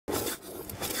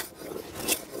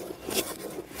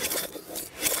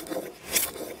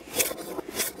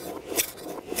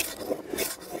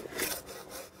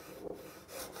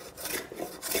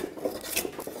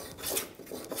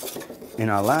In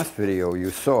our last video,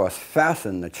 you saw us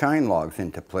fasten the chine logs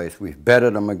into place. We've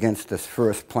bedded them against this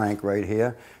first plank right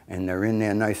here, and they're in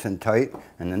there nice and tight.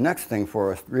 And the next thing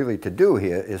for us really to do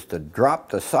here is to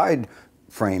drop the side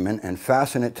framing and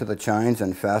fasten it to the chines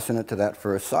and fasten it to that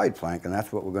first side plank, and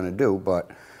that's what we're going to do.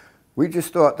 But we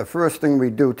just thought the first thing we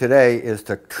do today is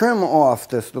to trim off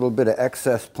this little bit of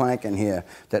excess plank in here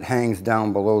that hangs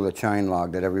down below the chine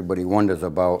log that everybody wonders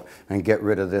about, and get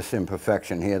rid of this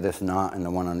imperfection here, this knot and the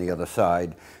one on the other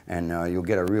side, and you'll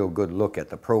get a real good look at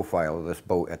the profile of this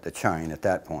boat at the chine at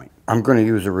that point. I'm going to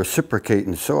use a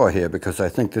reciprocating saw here because I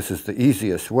think this is the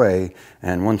easiest way,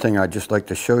 and one thing I'd just like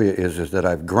to show you is that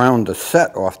I've ground the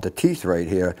set off the teeth right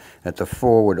here at the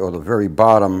forward or the very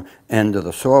bottom end of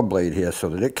the saw blade here so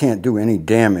that it can't do any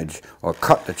damage or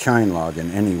cut the chine log in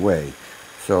any way.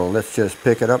 So let's just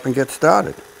pick it up and get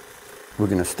started. We're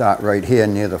going to start right here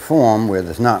near the form where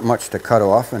there's not much to cut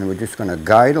off, and we're just going to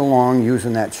guide along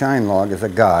using that chine log as a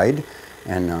guide.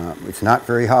 And it's not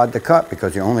very hard to cut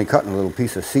because you're only cutting a little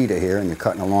piece of cedar here and you're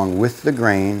cutting along with the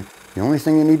grain. The only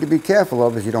thing you need to be careful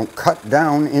of is you don't cut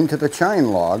down into the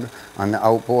chine log on the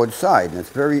outboard side. And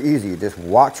it's very easy. You just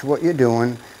watch what you're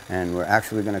doing, and we're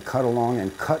actually going to cut along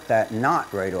and cut that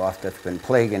knot right off that's been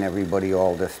plaguing everybody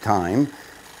all this time.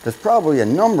 There's probably a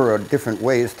number of different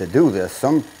ways to do this.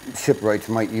 Some shipwrights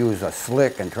might use a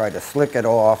slick and try to slick it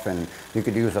off, and you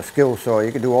could use a skill saw.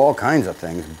 You could do all kinds of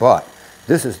things, but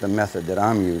this is the method that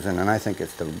I'm using, and I think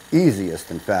it's the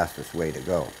easiest and fastest way to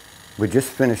go. We're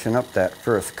just finishing up that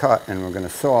first cut, and we're going to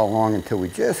saw along until we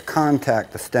just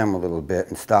contact the stem a little bit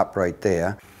and stop right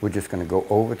there. We're just going to go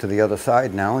over to the other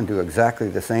side now and do exactly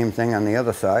the same thing on the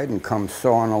other side and come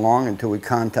sawing along until we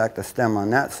contact the stem on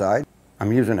that side.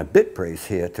 I'm using a bit brace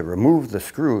here to remove the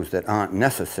screws that aren't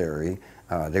necessary.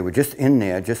 They were just in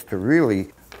there just to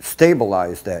really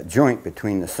stabilize that joint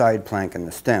between the side plank and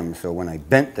the stem, so when I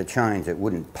bent the chines it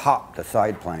wouldn't pop the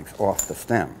side planks off the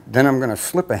stem. Then I'm going to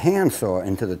slip a handsaw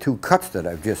into the two cuts that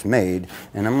I've just made,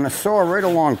 and I'm going to saw right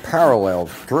along parallel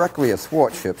directly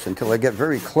athwartships until I get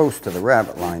very close to the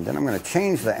rabbet line. Then I'm going to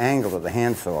change the angle of the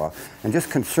handsaw and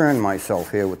just concern myself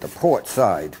here with the port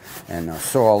side and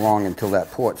saw along until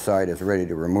that port side is ready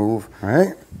to remove. All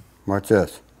right, watch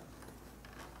this.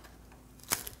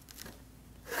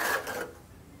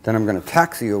 Then I'm going to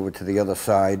taxi over to the other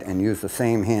side and use the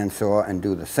same handsaw and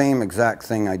do the same exact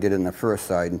thing I did in the first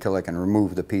side until I can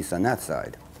remove the piece on that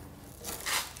side.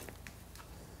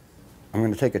 I'm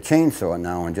going to take a chainsaw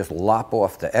now and just lop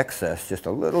off the excess just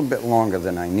a little bit longer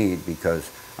than I need, because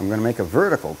I'm going to make a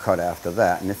vertical cut after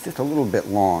that, and it's just a little bit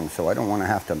long, so I don't want to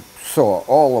have to saw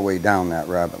all the way down that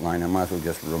rabbet line. I might as well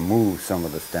just remove some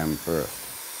of the stem first.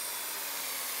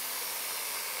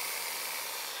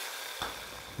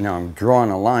 Now I'm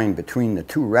drawing a line between the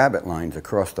two rabbet lines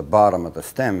across the bottom of the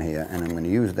stem here, and I'm going to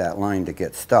use that line to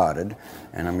get started,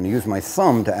 and I'm going to use my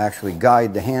thumb to actually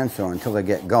guide the handsaw until I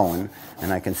get going,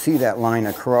 and I can see that line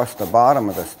across the bottom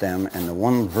of the stem and the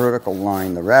one vertical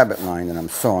line, the rabbet line that I'm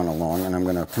sawing along, and I'm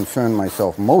going to concern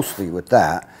myself mostly with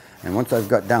that. And once I've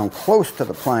got down close to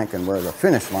the plank and where the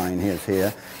finish line is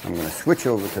here, I'm going to switch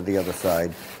over to the other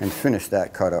side and finish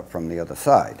that cut up from the other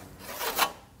side.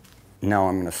 Now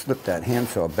I'm going to slip that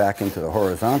handsaw back into the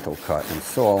horizontal cut and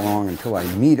saw along until I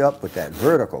meet up with that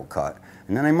vertical cut.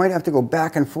 And then I might have to go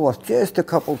back and forth just a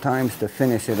couple times to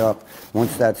finish it up.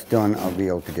 Once that's done, I'll be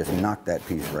able to just knock that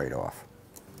piece right off.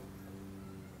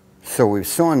 So we've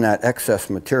sawn that excess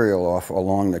material off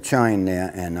along the chine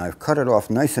there, and I've cut it off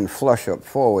nice and flush up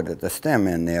forward at the stem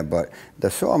end there, but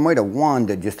the saw might have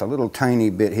wandered just a little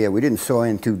tiny bit here. We didn't saw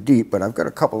in too deep, but I've got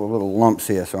a couple of little lumps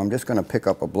here, so I'm just going to pick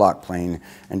up a block plane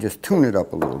and just tune it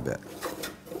up a little bit.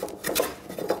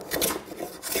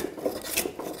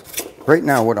 Right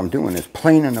now what I'm doing is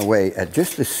planing away at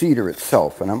just the cedar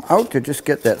itself, and I'm out to just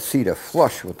get that cedar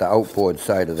flush with the outboard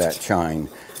side of that chine.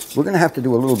 We're going to have to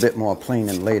do a little bit more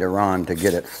planing later on to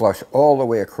get it flush all the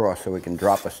way across so we can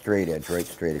drop a straight edge right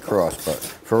straight across, but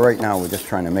for right now we're just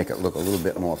trying to make it look a little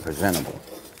bit more presentable.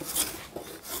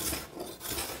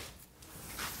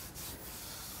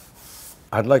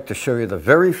 I'd like to show you the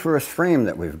very first frame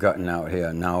that we've gotten out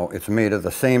here. Now, it's made of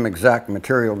the same exact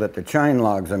material that the chine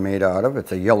logs are made out of.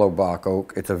 It's a yellow bark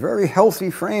oak. It's a very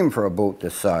healthy frame for a boat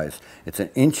this size. It's 1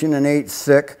 1/8 inches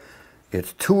thick.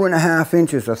 It's 2.5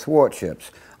 inches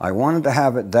athwartships. I wanted to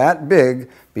have it that big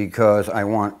because I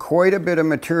want quite a bit of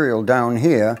material down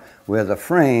here where the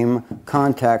frame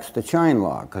contacts the chine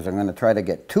log, because I'm going to try to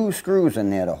get 2 screws in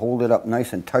there to hold it up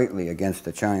nice and tightly against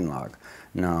the chine log.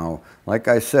 Now, like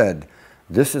I said,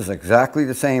 This is exactly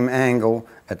the same angle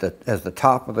as the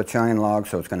top of the chine log,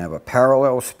 so it's going to have a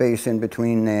parallel space in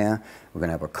between there. We're going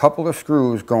to have a couple of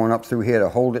screws going up through here to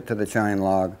hold it to the chine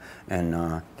log. And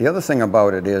the other thing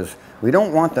about it is we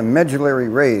don't want the medullary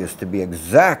raise to be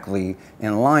exactly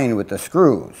in line with the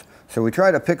screws. So we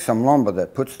try to pick some lumber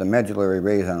that puts the medullary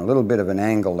raise on a little bit of an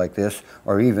angle like this,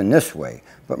 or even this way.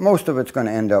 But most of it's going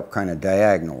to end up kind of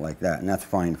diagonal like that, and that's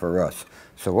fine for us.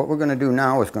 So what we're going to do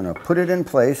now is going to put it in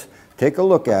place, take a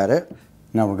look at it.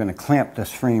 Now we're going to clamp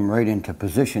this frame right into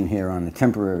position here on a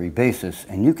temporary basis,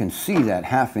 and you can see that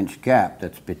half-inch gap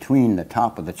that's between the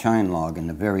top of the chine log and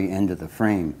the very end of the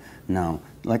frame. Now,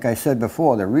 like I said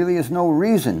before, there really is no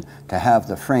reason to have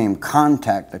the frame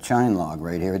contact the chine log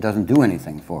right here. It doesn't do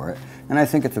anything for it, and I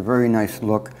think it's a very nice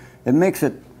look. It makes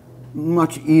it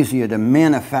much easier to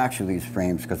manufacture these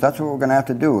frames, because that's what we're going to have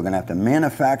to do. We're going to have to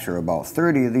manufacture about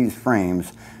 30 of these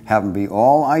frames, have them be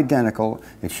all identical.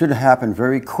 It should happen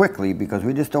very quickly because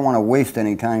we just don't want to waste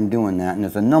any time doing that, and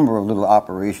there's a number of little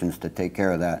operations to take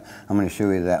care of that. I'm going to show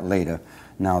you that later.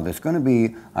 Now there's going to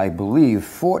be, I believe,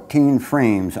 14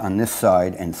 frames on this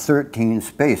side and 13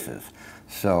 spaces.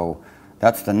 So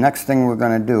that's the next thing we're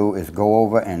going to do, is go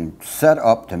over and set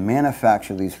up to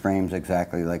manufacture these frames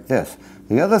exactly like this.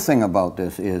 The other thing about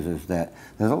this is that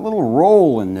there's a little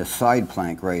roll in this side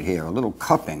plank right here, a little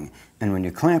cupping, and when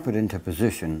you clamp it into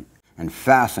position and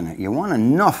fasten it, you want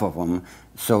enough of them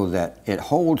so that it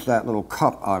holds that little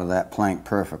cup out of that plank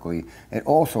perfectly. It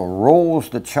also rolls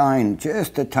the chine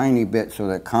just a tiny bit so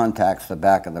that it contacts the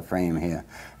back of the frame here.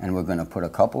 And we're going to put a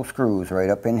couple screws right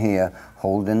up in here,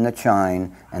 holding the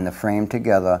chine and the frame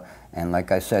together. And like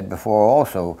I said before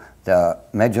also, the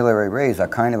medullary rays are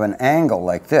kind of an angle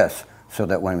like this, so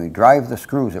that when we drive the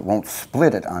screws, it won't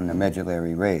split it on the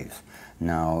medullary raise.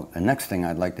 Now, the next thing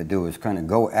I'd like to do is kind of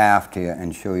go aft here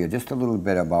and show you just a little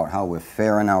bit about how we're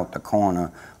fairing out the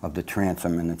corner of the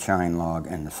transom and the chine log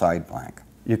and the side plank.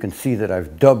 You can see that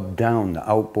I've dubbed down the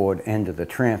outboard end of the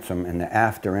transom and the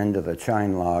after end of the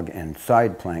chine log and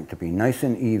side plank to be nice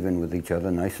and even with each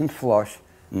other, nice and flush.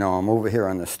 Now I'm over here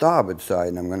on the starboard side,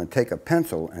 and I'm going to take a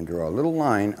pencil and draw a little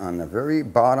line on the very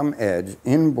bottom edge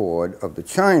inboard of the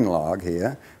chine log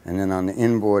here, and then on the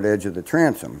inboard edge of the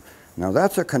transom. Now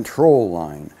that's a control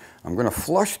line. I'm going to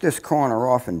flush this corner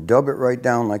off and dub it right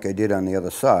down like I did on the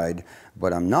other side,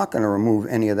 but I'm not going to remove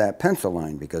any of that pencil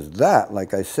line, because that,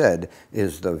 like I said,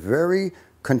 is the very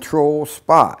control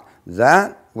spot.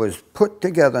 That was put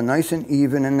together nice and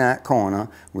even in that corner.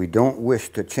 We don't wish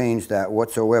to change that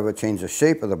whatsoever, change the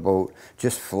shape of the boat.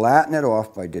 Just flatten it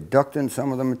off by deducting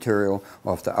some of the material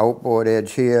off the outboard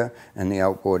edge here and the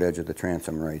outboard edge of the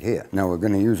transom right here. Now we're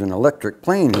going to use an electric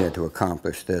plane here to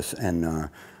accomplish this, and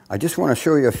I just want to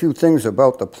show you a few things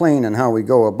about the plane and how we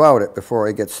go about it before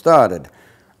I get started.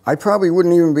 I probably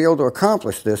wouldn't even be able to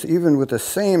accomplish this even with the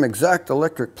same exact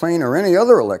electric plane or any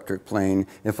other electric plane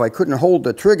if I couldn't hold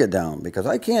the trigger down, because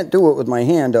I can't do it with my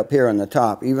hand up here on the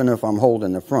top even if I'm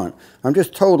holding the front. I'm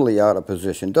just totally out of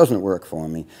position. Doesn't work for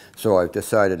me. So I've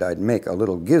decided I'd make a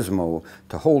little gizmo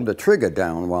to hold the trigger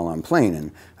down while I'm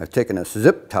planing. I've taken a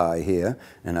zip tie here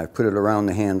and I've put it around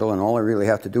the handle, and all I really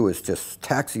have to do is just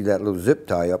taxi that little zip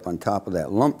tie up on top of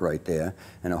that lump right there,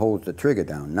 and it holds the trigger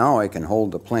down. Now I can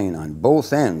hold the plane on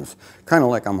both ends, kind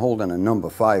of like I'm holding a number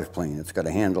 5 plane. It's got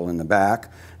a handle in the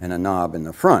back and a knob in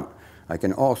the front. I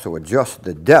can also adjust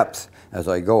the depth as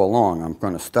I go along. I'm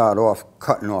going to start off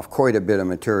cutting off quite a bit of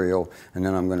material, and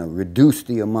then I'm going to reduce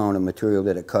the amount of material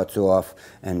that it cuts off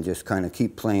and just kind of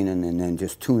keep planing, and then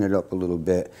just tune it up a little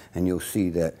bit, and you'll see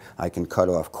that I can cut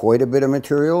off quite a bit of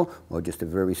material or just a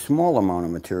very small amount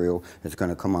of material. It's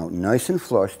going to come out nice and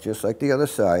flush just like the other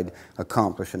side,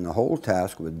 accomplishing the whole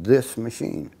task with this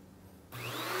machine.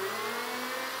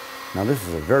 Now this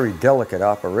is a very delicate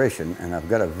operation, and I've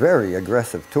got a very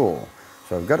aggressive tool.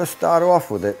 So I've got to start off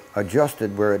with it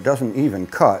adjusted where it doesn't even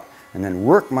cut, and then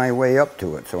work my way up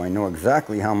to it so I know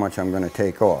exactly how much I'm going to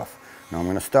take off. Now I'm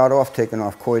going to start off taking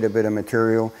off quite a bit of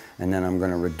material, and then I'm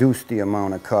going to reduce the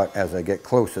amount of cut as I get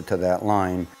closer to that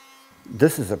line.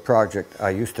 This is a project I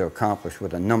used to accomplish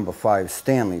with a number 5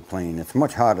 Stanley plane. It's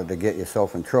much harder to get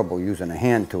yourself in trouble using a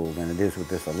hand tool than it is with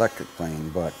this electric plane,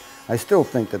 but I still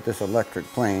think that this electric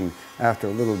plane, after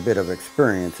a little bit of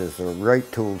experience, is the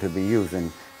right tool to be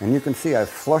using. And you can see I've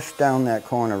flushed down that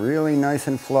corner really nice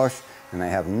and flush, and I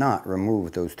have not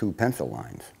removed those 2 pencil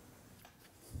lines.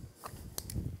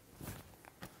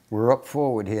 We're up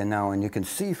forward here now, and you can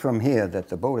see from here that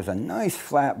the boat is a nice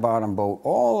flat bottom boat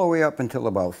all the way up until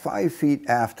about 5 feet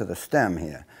after the stem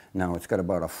here. Now it's got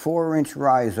about a 4-inch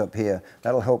rise up here.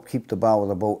 That'll help keep the bow of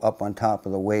the boat up on top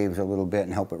of the waves a little bit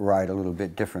and help it ride a little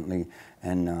bit differently.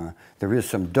 And there is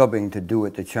some dubbing to do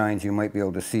at the chines. You might be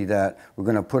able to see that. We're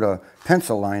going to put a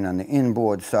pencil line on the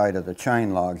inboard side of the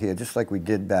chine log here, just like we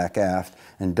did back aft,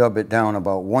 and dub it down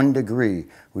about 1 degree.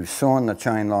 We've sawn the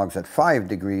chine logs at 5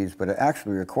 degrees, but it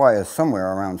actually requires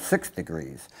somewhere around 6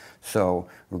 degrees. So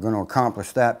we're going to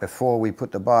accomplish that before we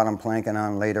put the bottom planking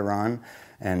on later on.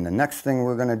 And the next thing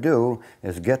we're going to do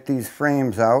is get these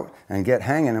frames out and get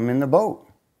hanging them in the boat.